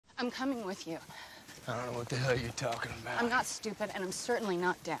I'm coming with you. I don't know what the hell you're talking about. I'm not stupid, and I'm certainly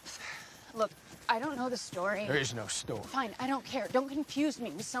not deaf. Look, I don't know the story. There is no story. Fine, I don't care. Don't confuse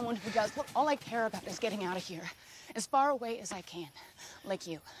me with someone who does. Look, all I care about is getting out of here. As far away as I can. Like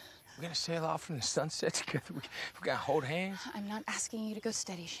you. We're gonna sail off in the sunset together? We're gonna hold hands? I'm not asking you to go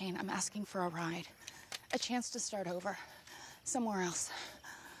steady, Shane. I'm asking for a ride. A chance to start over. Somewhere else.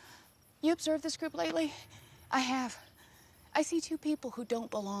 You observed this group lately? I have. I see two people who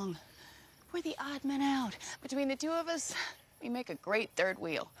don't belong. We're the odd men out. Between the two of us, we make a great third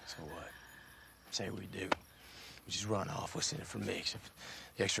wheel. So what? Say we do. We just run off. What's in it for me? Except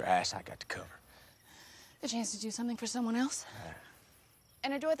the extra ass I got to cover. The chance to do something for someone else?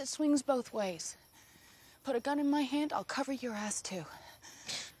 And a door that swings both ways. Put a gun in my hand, I'll cover your ass too.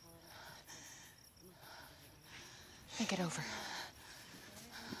 Think it over.